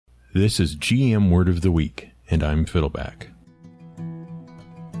This is GM Word of the Week, and I'm Fiddleback.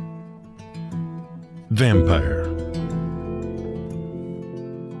 Vampire.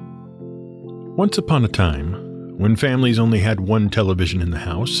 Once upon a time, when families only had one television in the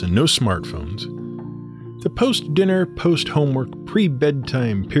house and no smartphones, the post-dinner, post-homework,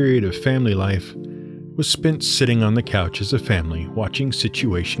 pre-bedtime period of family life was spent sitting on the couch as a family watching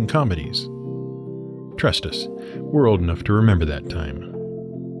situation comedies. Trust us, we're old enough to remember that time.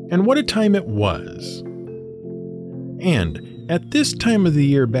 And what a time it was. And at this time of the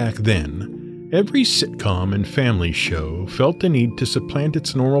year back then, every sitcom and family show felt the need to supplant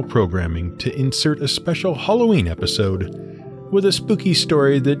its normal programming to insert a special Halloween episode with a spooky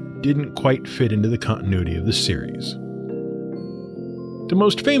story that didn't quite fit into the continuity of the series. The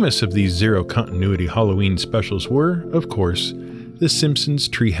most famous of these zero-continuity Halloween specials were, of course, The Simpsons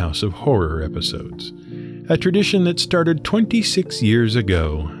Treehouse of Horror episodes, a tradition that started 26 years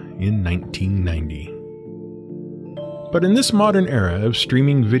ago in 1990. But in this modern era of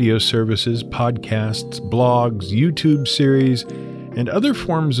streaming video services, podcasts, blogs, YouTube series, and other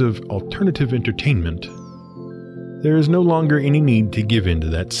forms of alternative entertainment, there is no longer any need to give in to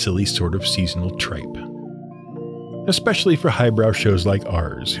that silly sort of seasonal tripe. Especially for highbrow shows like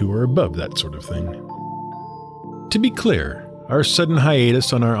ours, who are above that sort of thing. To be clear, our sudden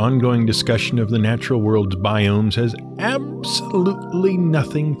hiatus on our ongoing discussion of the natural world's biomes has absolutely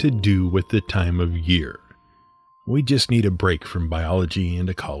nothing to do with the time of year. We just need a break from biology and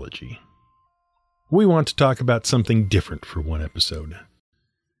ecology. We want to talk about something different for one episode.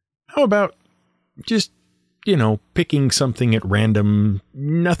 How about just, picking something at random,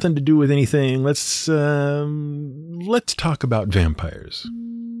 nothing to do with anything. Let's talk about vampires.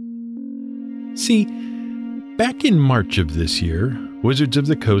 See, back in March of this year, Wizards of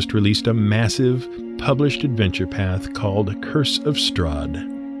the Coast released a massive, published adventure path called Curse of Strahd.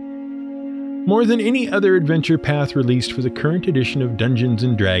 More than any other adventure path released for the current edition of Dungeons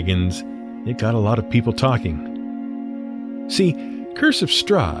 & Dragons, it got a lot of people talking. See, Curse of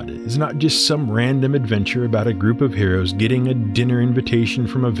Strahd is not just some random adventure about a group of heroes getting a dinner invitation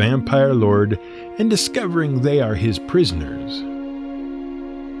from a vampire lord and discovering they are his prisoners.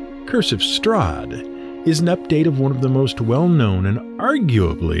 Curse of Strahd is an update of one of the most well-known and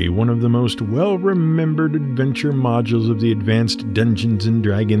arguably one of the most well-remembered adventure modules of the advanced Dungeons &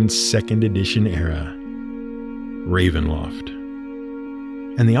 Dragons 2nd edition era, Ravenloft.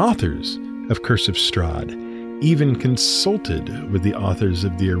 And the authors of Curse of Strahd even consulted with the authors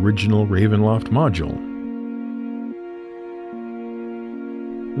of the original Ravenloft module.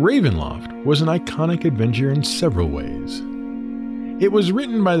 Ravenloft was an iconic adventure in several ways. It was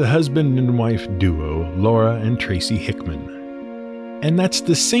written by the husband and wife duo, Laura and Tracy Hickman. And that's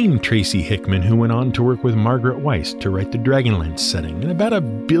the same Tracy Hickman who went on to work with Margaret Weiss to write the Dragonlance setting and about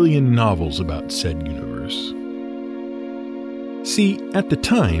 1 billion novels about said universe. See, at the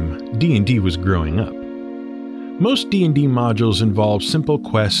time, D&D was growing up. Most D&D modules involved simple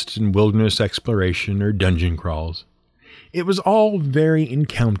quests and wilderness exploration or dungeon crawls. It was all very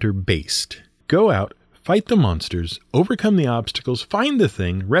encounter-based. Go out, fight the monsters, overcome the obstacles, find the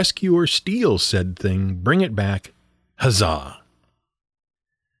thing, rescue or steal said thing, bring it back. Huzzah!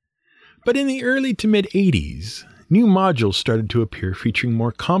 But in the early to mid-'80s, new modules started to appear featuring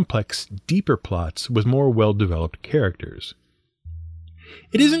more complex, deeper plots with more well-developed characters.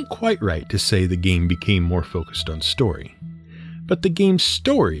 It isn't quite right to say the game became more focused on story, but the game's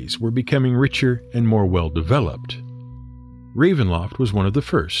stories were becoming richer and more well-developed. Ravenloft was one of the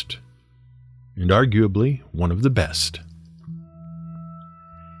first, and arguably one of the best.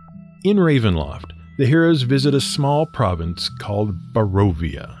 In Ravenloft, the heroes visit a small province called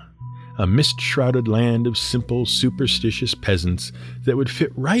Barovia, a mist-shrouded land of simple, superstitious peasants that would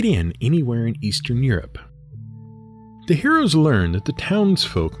fit right in anywhere in Eastern Europe. The heroes learn that the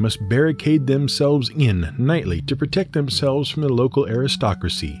townsfolk must barricade themselves in nightly to protect themselves from the local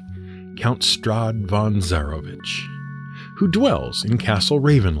aristocracy, Count Strahd von Zarovich, who dwells in Castle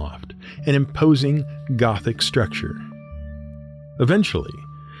Ravenloft, an imposing Gothic structure. Eventually,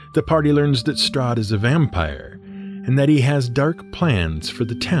 the party learns that Strahd is a vampire, and that he has dark plans for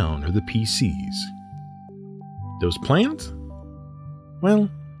the town or the PCs. Those plans? Well,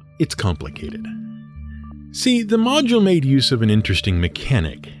 it's complicated. See, the module made use of an interesting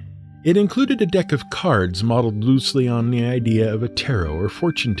mechanic. It included a deck of cards modeled loosely on the idea of a tarot or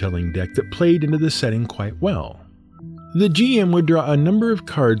fortune-telling deck that played into the setting quite well. The GM would draw a number of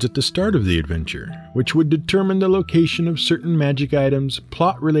cards at the start of the adventure, which would determine the location of certain magic items,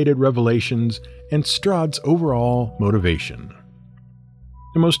 plot-related revelations, and Strahd's overall motivation.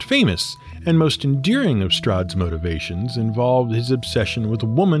 The most famous and most enduring of Strahd's motivations involved his obsession with a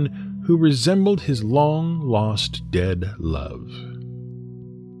woman who resembled his long-lost dead love.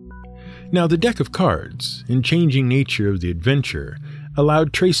 Now, the deck of cards and changing nature of the adventure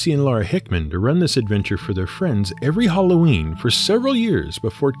allowed Tracy and Laura Hickman to run this adventure for their friends every Halloween for several years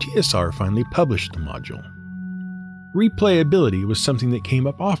before TSR finally published the module. Replayability was something that came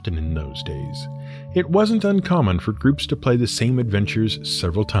up often in those days. It wasn't uncommon for groups to play the same adventures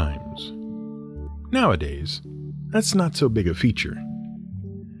several times. Nowadays, that's not so big a feature.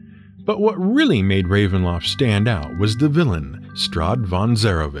 But what really made Ravenloft stand out was the villain, Strahd von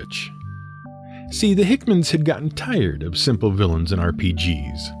Zarovich. See, the Hickmans had gotten tired of simple villains in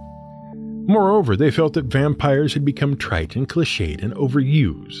RPGs. Moreover, they felt that vampires had become trite and cliched and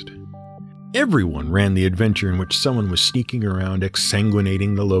overused. Everyone ran the adventure in which someone was sneaking around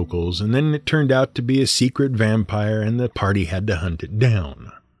exsanguinating the locals, and then it turned out to be a secret vampire and the party had to hunt it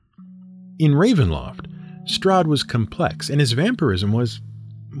down. In Ravenloft, Strahd was complex, and his vampirism was,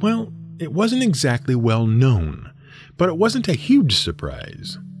 well, it wasn't exactly well known, but it wasn't a huge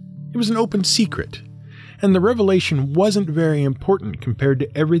surprise. It was an open secret, and the revelation wasn't very important compared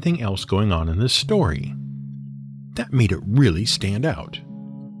to everything else going on in the story. That made it really stand out.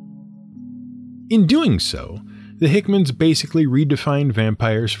 In doing so, the Hickmans basically redefined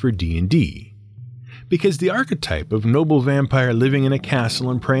vampires for D&D, because the archetype of noble vampire living in a castle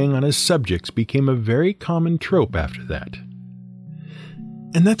and preying on his subjects became a very common trope after that.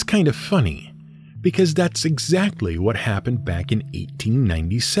 And that's kind of funny, because that's exactly what happened back in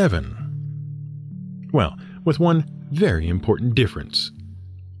 1897. Well, with one very important difference,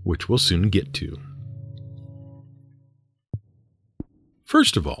 which we'll soon get to.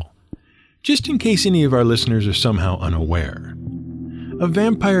 First of all, just in case any of our listeners are somehow unaware, a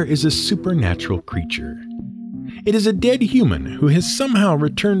vampire is a supernatural creature. It is a dead human who has somehow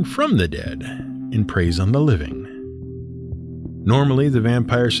returned from the dead and preys on the living. Normally, the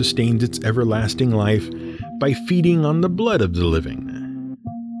vampire sustains its everlasting life by feeding on the blood of the living.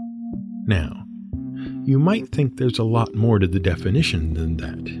 Now, you might think there's a lot more to the definition than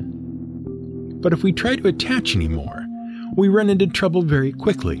that. But if we try to attach any more, we run into trouble very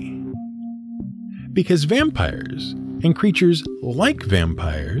quickly. Because vampires, and creatures like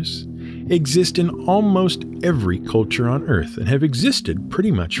vampires, exist in almost every culture on Earth and have existed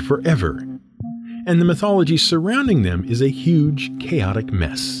pretty much forever. And the mythology surrounding them is a huge, chaotic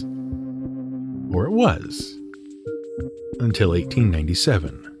mess. Or it was. Until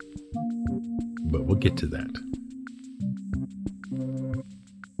 1897. But we'll get to that.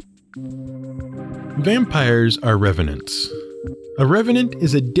 Vampires are revenants. A revenant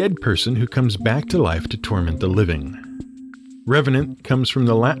is a dead person who comes back to life to torment the living. Revenant comes from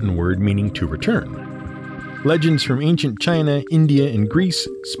the Latin word meaning to return. Legends from ancient China, India, and Greece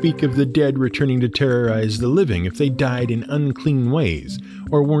speak of the dead returning to terrorize the living if they died in unclean ways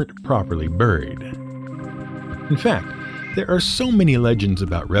or weren't properly buried. In fact, there are so many legends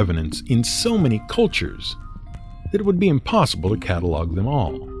about revenants in so many cultures that it would be impossible to catalog them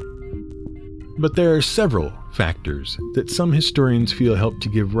all. But there are several factors that some historians feel help to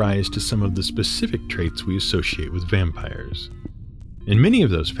give rise to some of the specific traits we associate with vampires. And many of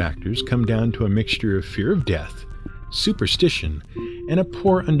those factors come down to a mixture of fear of death, superstition, and a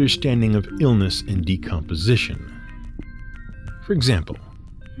poor understanding of illness and decomposition. For example,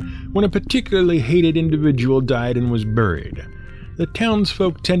 when a particularly hated individual died and was buried, the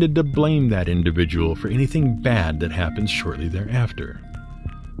townsfolk tended to blame that individual for anything bad that happens shortly thereafter.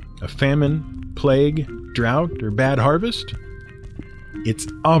 A famine, plague, drought, or bad harvest? It's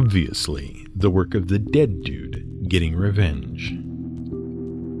obviously the work of the dead dude getting revenge.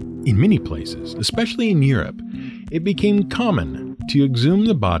 In many places, especially in Europe, it became common to exhume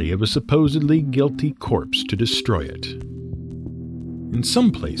the body of a supposedly guilty corpse to destroy it. In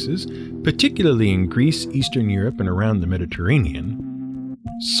some places, particularly in Greece, Eastern Europe, and around the Mediterranean,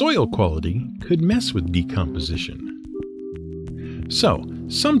 soil quality could mess with decomposition. So,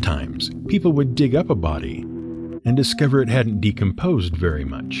 sometimes people would dig up a body and discover it hadn't decomposed very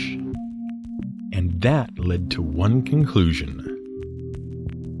much. And that led to one conclusion.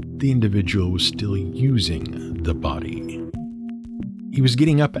 The individual was still using the body. He was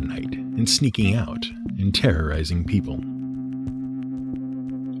getting up at night and sneaking out and terrorizing people.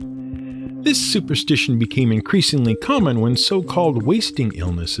 This superstition became increasingly common when so-called wasting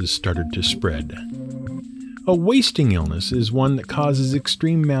illnesses started to spread. A wasting illness is one that causes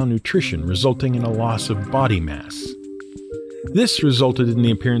extreme malnutrition, resulting in a loss of body mass. This resulted in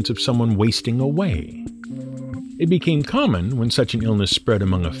the appearance of someone wasting away. It became common, when such an illness spread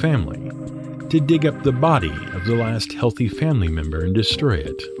among a family, to dig up the body of the last healthy family member and destroy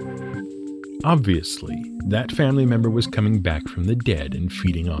it. Obviously, that family member was coming back from the dead and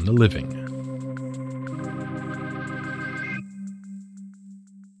feeding on the living.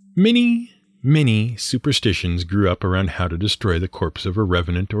 Many superstitions grew up around how to destroy the corpse of a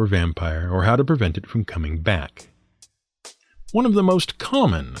revenant or vampire, or how to prevent it from coming back. One of the most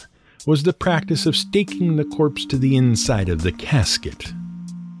common was the practice of staking the corpse to the inside of the casket.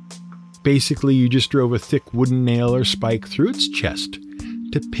 Basically, you just drove a thick wooden nail or spike through its chest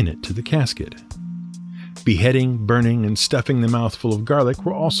to pin it to the casket. Beheading, burning, and stuffing the mouth full of garlic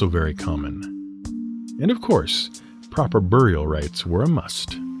were also very common. And of course, proper burial rites were a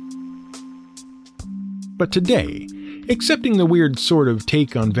must. But today, accepting the weird sort of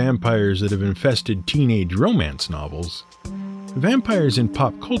take on vampires that have infested teenage romance novels, vampires in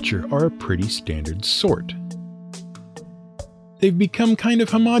pop culture are a pretty standard sort. They've become kind of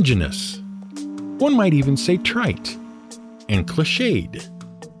homogenous. One might even say trite and cliched.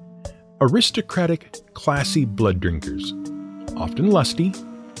 Aristocratic, classy blood drinkers, often lusty,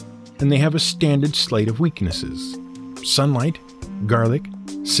 and they have a standard slate of weaknesses: sunlight, garlic,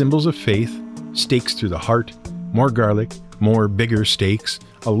 symbols of faith, stakes through the heart, more garlic, more bigger stakes,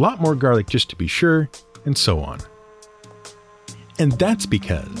 a lot more garlic just to be sure, and so on. And that's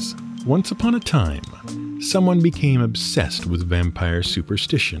because, once upon a time, someone became obsessed with vampire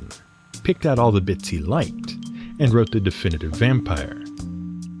superstition, picked out all the bits he liked, and wrote the definitive vampire.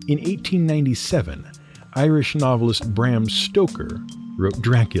 In 1897, Irish novelist Bram Stoker wrote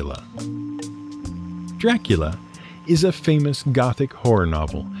Dracula. Dracula is a famous Gothic horror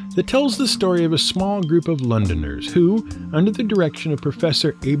novel that tells the story of a small group of Londoners who, under the direction of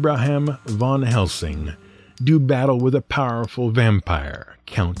Professor Abraham von Helsing, do battle with a powerful vampire,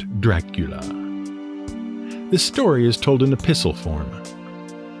 Count Dracula. The story is told in epistle form.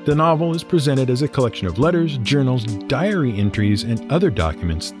 The novel is presented as a collection of letters, journals, diary entries, and other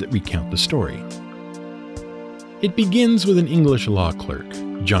documents that recount the story. It begins with an English law clerk,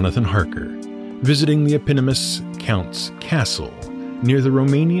 Jonathan Harker, visiting the eponymous Count's castle near the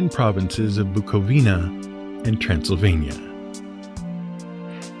Romanian provinces of Bukovina and Transylvania.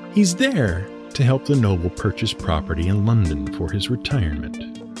 He's there to help the noble purchase property in London for his retirement.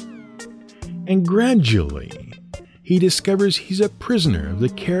 And gradually, he discovers he's a prisoner of the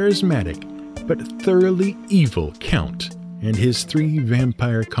charismatic but thoroughly evil Count and his 3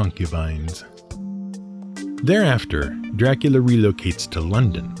 vampire concubines. Thereafter, Dracula relocates to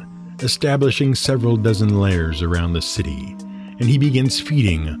London, establishing several dozen lairs around the city, and he begins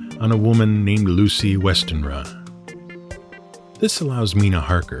feeding on a woman named Lucy Westenra. This allows Mina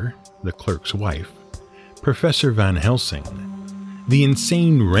Harker, the clerk's wife, Professor Van Helsing, the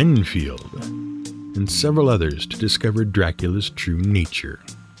insane Renfield, and several others to discover Dracula's true nature.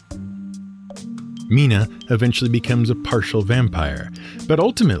 Mina eventually becomes a partial vampire, but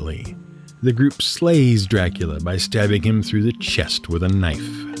ultimately, the group slays Dracula by stabbing him through the chest with a knife.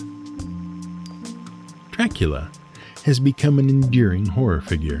 Dracula has become an enduring horror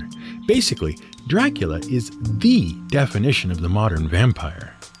figure. Basically, Dracula is the definition of the modern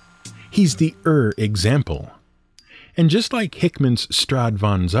vampire. He's the example. And just like Hickman's Strad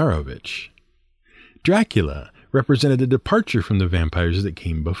von Zarovich, Dracula represented a departure from the vampires that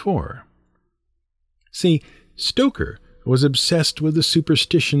came before. See, Stoker was obsessed with the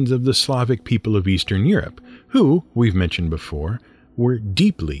superstitions of the Slavic people of Eastern Europe, who, we've mentioned before, were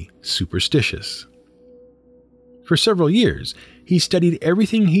deeply superstitious. For several years, he studied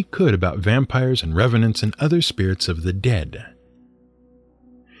everything he could about vampires and revenants and other spirits of the dead.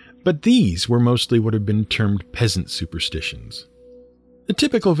 But these were mostly what have been termed peasant superstitions. The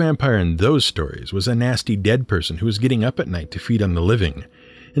typical vampire in those stories was a nasty dead person who was getting up at night to feed on the living,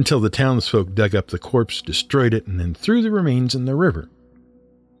 until the townsfolk dug up the corpse, destroyed it, and then threw the remains in the river.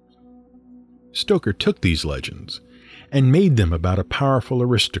 Stoker took these legends and made them about a powerful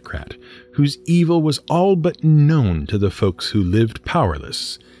aristocrat whose evil was all but known to the folks who lived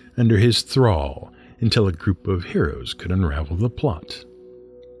powerless under his thrall until a group of heroes could unravel the plot.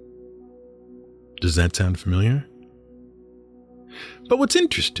 Does that sound familiar? But what's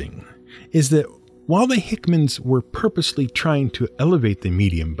interesting is that while the Hickmans were purposely trying to elevate the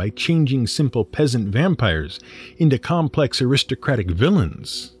medium by changing simple peasant vampires into complex aristocratic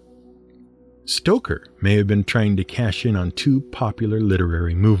villains, Stoker may have been trying to cash in on 2 popular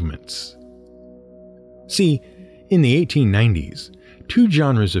literary movements. See, in the 1890s, 2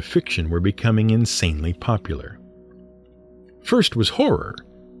 genres of fiction were becoming insanely popular. First was horror,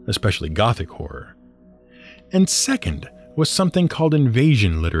 especially Gothic horror, and second was something called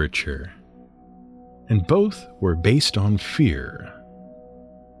invasion literature, and both were based on fear.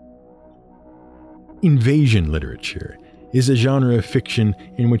 Invasion literature is a genre of fiction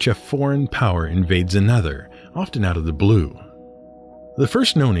in which a foreign power invades another, often out of the blue. The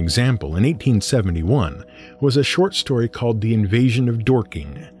first known example in 1871 was a short story called The Invasion of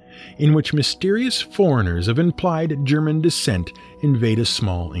Dorking, in which mysterious foreigners of implied German descent invade a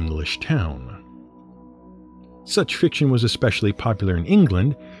small English town. Such fiction was especially popular in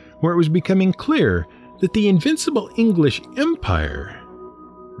England, where it was becoming clear that the invincible English Empire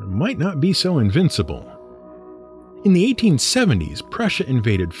might not be so invincible. In the 1870s, Prussia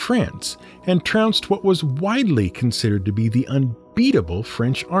invaded France and trounced what was widely considered to be the unbeatable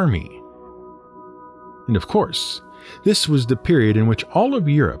French army. And of course, this was the period in which all of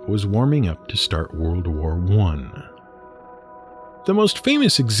Europe was warming up to start World War I. The most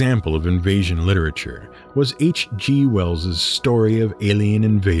famous example of invasion literature was H.G. Wells's story of alien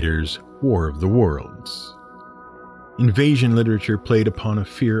invaders, War of the Worlds. Invasion literature played upon a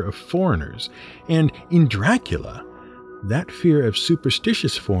fear of foreigners, and in Dracula, that fear of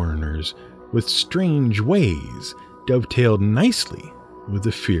superstitious foreigners with strange ways dovetailed nicely with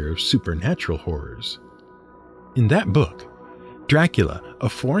the fear of supernatural horrors. In that book, Dracula, a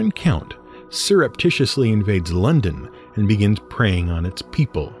foreign count, surreptitiously invades London and begins preying on its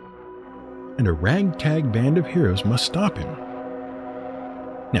people, and a ragtag band of heroes must stop him.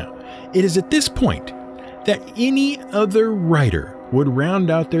 Now, it is at this point that any other writer would round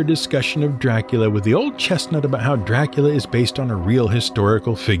out their discussion of Dracula with the old chestnut about how Dracula is based on a real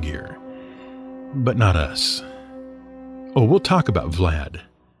historical figure. But not us. Oh, we'll talk about Vlad.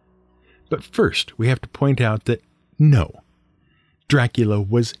 But first, we have to point out that no, Dracula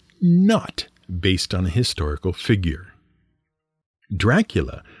was not based on a historical figure.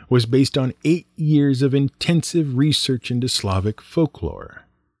 Dracula was based on 8 years of intensive research into Slavic folklore.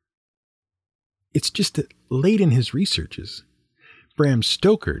 It's just that late in his researches, Bram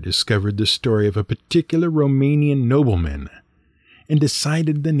Stoker discovered the story of a particular Romanian nobleman and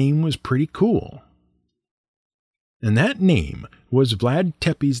decided the name was pretty cool. And that name was Vlad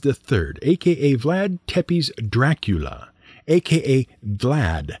Tepes III, aka Vlad Tepes Dracula, aka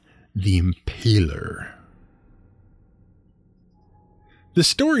Vlad the Impaler. The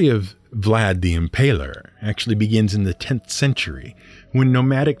story of Vlad the Impaler actually begins in the 10th century, when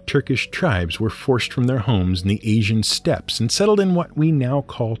nomadic Turkish tribes were forced from their homes in the Asian steppes and settled in what we now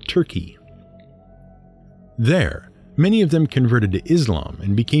call Turkey. There, many of them converted to Islam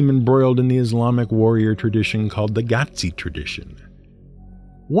and became embroiled in the Islamic warrior tradition called the Ghazi tradition.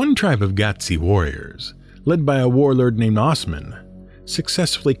 One tribe of Ghazi warriors, led by a warlord named Osman,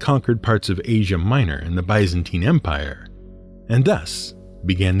 successfully conquered parts of Asia Minor and the Byzantine Empire, and thus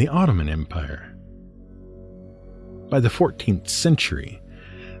began the Ottoman Empire. By the 14th century,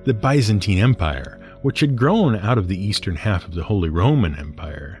 the Byzantine Empire, which had grown out of the eastern half of the Holy Roman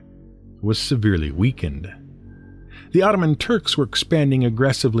Empire, was severely weakened. The Ottoman Turks were expanding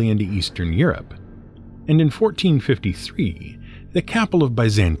aggressively into Eastern Europe, and in 1453, the capital of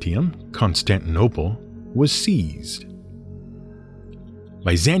Byzantium, Constantinople, was seized.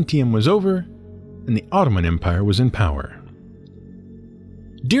 Byzantium was over, and the Ottoman Empire was in power.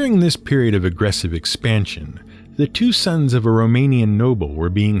 During this period of aggressive expansion, the two sons of a Romanian noble were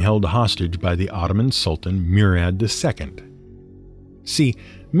being held hostage by the Ottoman Sultan Murad II. See,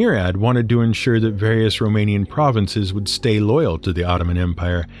 Murad wanted to ensure that various Romanian provinces would stay loyal to the Ottoman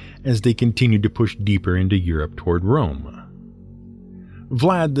Empire as they continued to push deeper into Europe toward Rome.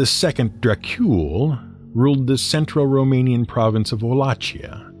 Vlad II Dracul ruled the central Romanian province of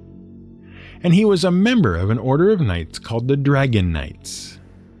Wallachia, and he was a member of an order of knights called the Dragon Knights.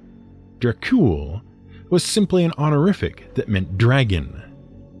 Dracul was simply an honorific that meant dragon,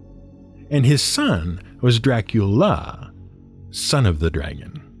 and his son was Dracula, son of the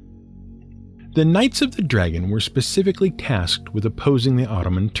dragon. The Knights of the Dragon were specifically tasked with opposing the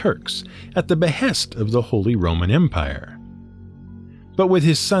Ottoman Turks at the behest of the Holy Roman Empire. But with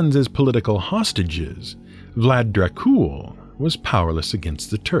his sons as political hostages, Vlad Dracul was powerless against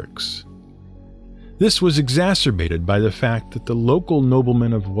the Turks. This was exacerbated by the fact that the local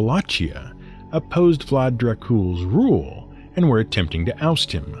noblemen of Wallachia opposed Vlad Dracul's rule and were attempting to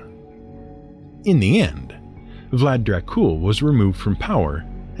oust him. In the end, Vlad Dracul was removed from power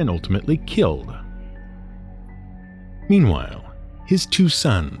and ultimately killed. Meanwhile, his two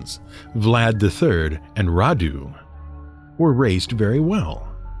sons, Vlad III and Radu, were raised very well.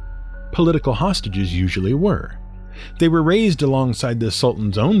 Political hostages usually were. They were raised alongside the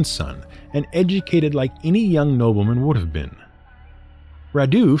Sultan's own son and educated like any young nobleman would have been.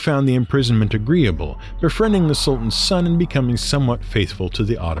 Radu found the imprisonment agreeable, befriending the Sultan's son and becoming somewhat faithful to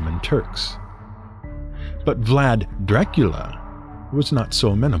the Ottoman Turks. But Vlad Dracula was not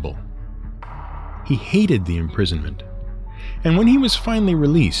so amenable. He hated the imprisonment. And when he was finally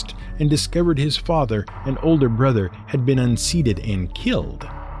released and discovered his father and older brother had been unseated and killed,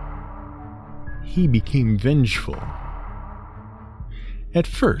 he became vengeful. At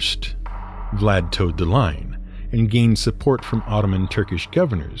first, Vlad towed the line and gained support from Ottoman Turkish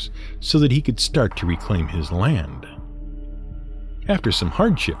governors so that he could start to reclaim his land. After some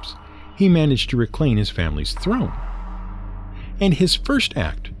hardships, he managed to reclaim his family's throne. And his first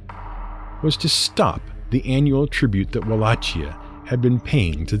act was to stop the annual tribute that Wallachia had been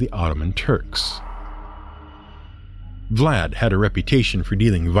paying to the Ottoman Turks. Vlad had a reputation for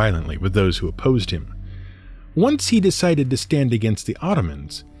dealing violently with those who opposed him. Once he decided to stand against the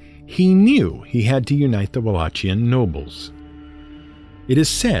Ottomans, he knew he had to unite the Wallachian nobles. It is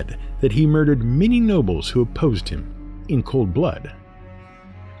said that he murdered many nobles who opposed him in cold blood.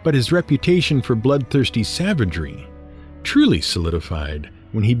 But his reputation for bloodthirsty savagery truly solidified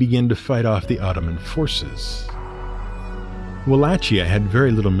when he began to fight off the Ottoman forces. Wallachia had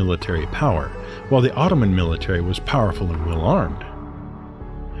very little military power, while the Ottoman military was powerful and well-armed.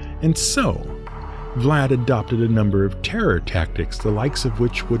 And so, Vlad adopted a number of terror tactics, the likes of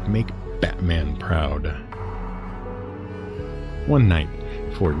which would make Batman proud. One night,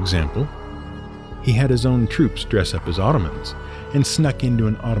 for example, he had his own troops dress up as Ottomans and snuck into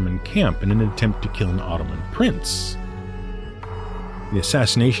an Ottoman camp in an attempt to kill an Ottoman prince. The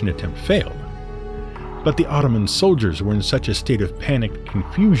assassination attempt failed, but the Ottoman soldiers were in such a state of panicked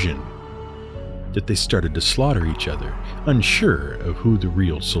confusion that they started to slaughter each other, unsure of who the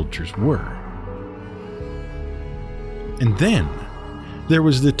real soldiers were. And then there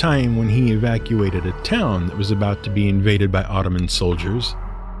was the time when he evacuated a town that was about to be invaded by Ottoman soldiers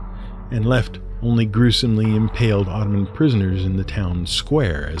and left only gruesomely impaled Ottoman prisoners in the town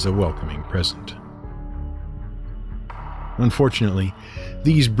square as a welcoming present. Unfortunately,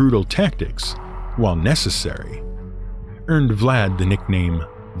 these brutal tactics, while necessary, earned Vlad the nickname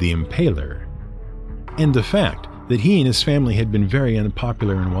the Impaler, and the fact that he and his family had been very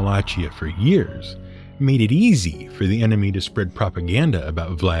unpopular in Wallachia for years made it easy for the enemy to spread propaganda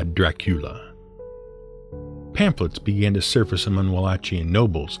about Vlad Dracula. Pamphlets began to surface among Wallachian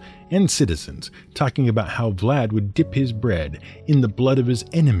nobles and citizens talking about how Vlad would dip his bread in the blood of his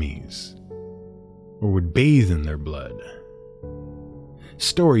enemies, or would bathe in their blood.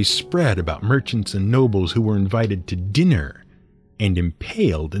 Stories spread about merchants and nobles who were invited to dinner and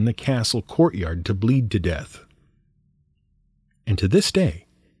impaled in the castle courtyard to bleed to death. And to this day,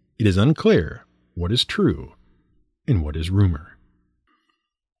 it is unclear what is true and what is rumor.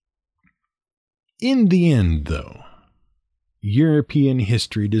 In the end, though, European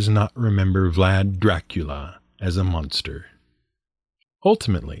history does not remember Vlad Dracula as a monster.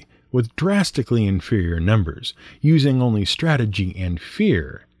 Ultimately, with drastically inferior numbers, using only strategy and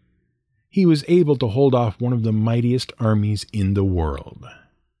fear, he was able to hold off one of the mightiest armies in the world.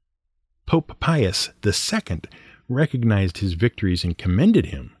 Pope Pius II recognized his victories and commended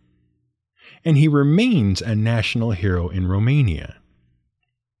him, and he remains a national hero in Romania.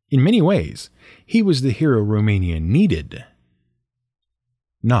 In many ways, he was the hero Romania needed,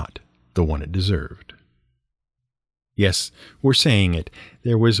 not the one it deserved. Yes, we're saying it,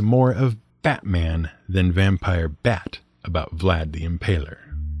 there was more of Batman than Vampire Bat about Vlad the Impaler.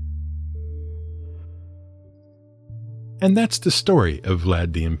 And that's the story of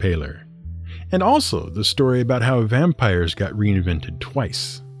Vlad the Impaler, and also the story about how vampires got reinvented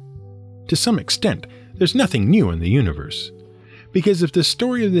twice. To some extent, there's nothing new in the universe, because if the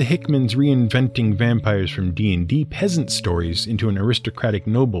story of the Hickmans reinventing vampires from D&D peasant stories into an aristocratic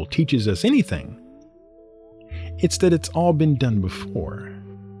noble teaches us anything, it's that it's all been done before.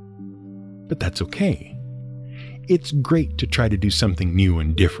 But that's okay. It's great to try to do something new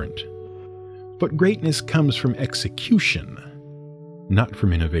and different. But greatness comes from execution, not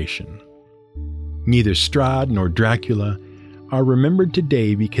from innovation. Neither Strahd nor Dracula are remembered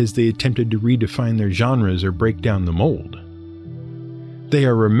today because they attempted to redefine their genres or break down the mold. They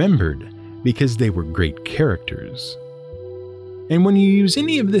are remembered because they were great characters. And when you use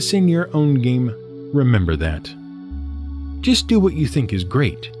any of this in your own game, remember that. Just do what you think is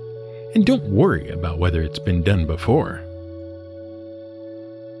great, and don't worry about whether it's been done before.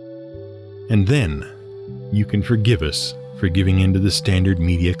 And then, you can forgive us for giving into the standard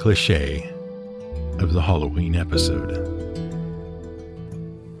media cliché of the Halloween episode.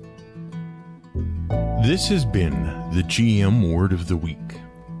 This has been the GM Word of the Week.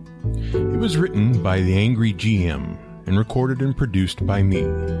 It was written by the Angry GM and recorded and produced by me,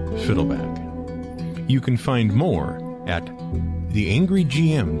 Fiddleback. You can find more at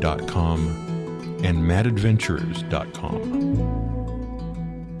theangrygm.com and madadventurers.com.